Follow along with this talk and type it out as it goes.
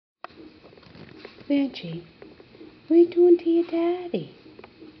Banshee, what are you doing to your daddy?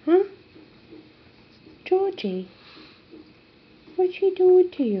 Huh? Georgie, what's she doing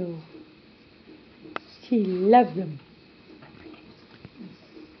to you? She loves him.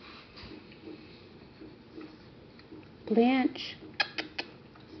 Blanche,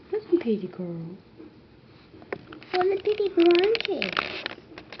 listen, pretty girl. What a pretty Blanche.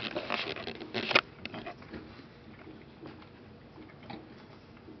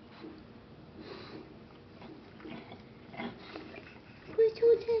 What's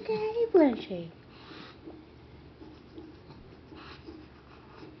wrong with Daddy Blanche?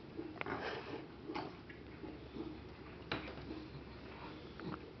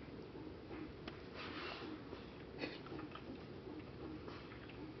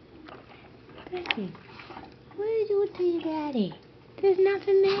 Becky, what are you doing to your daddy? There's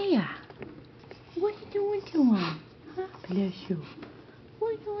nothing there. What are you doing to him? Huh? Bless you. What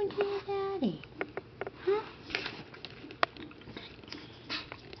are you doing to your daddy? Huh?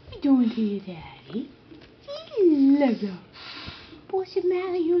 What are you doing to your daddy? He loves you. What's the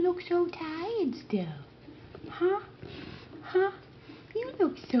matter? You look so tired still. Huh? Huh? You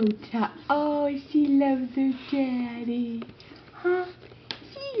look so tired. Oh, she loves her daddy. Huh?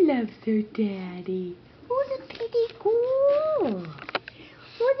 She loves her daddy. What a pretty girl.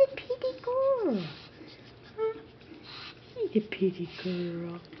 What a pretty girl. Huh? She's a pretty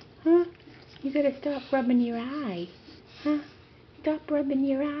girl. Huh? You gotta stop rubbing your eye. Huh? Stop rubbing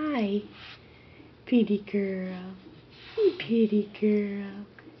your eye. Pretty girl. You pretty girl.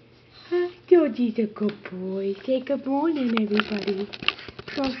 Huh? Georgie's a good boy. Say good morning, everybody.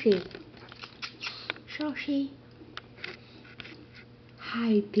 Shoshi. Shoshi.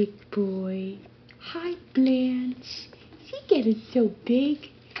 Hi, big boy. Hi, Blanche. She getting so big.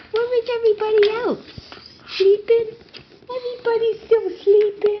 Where is everybody else? Sleeping? Everybody's still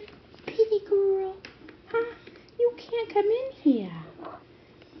sleeping. Pretty girl. Huh? You can't come in here.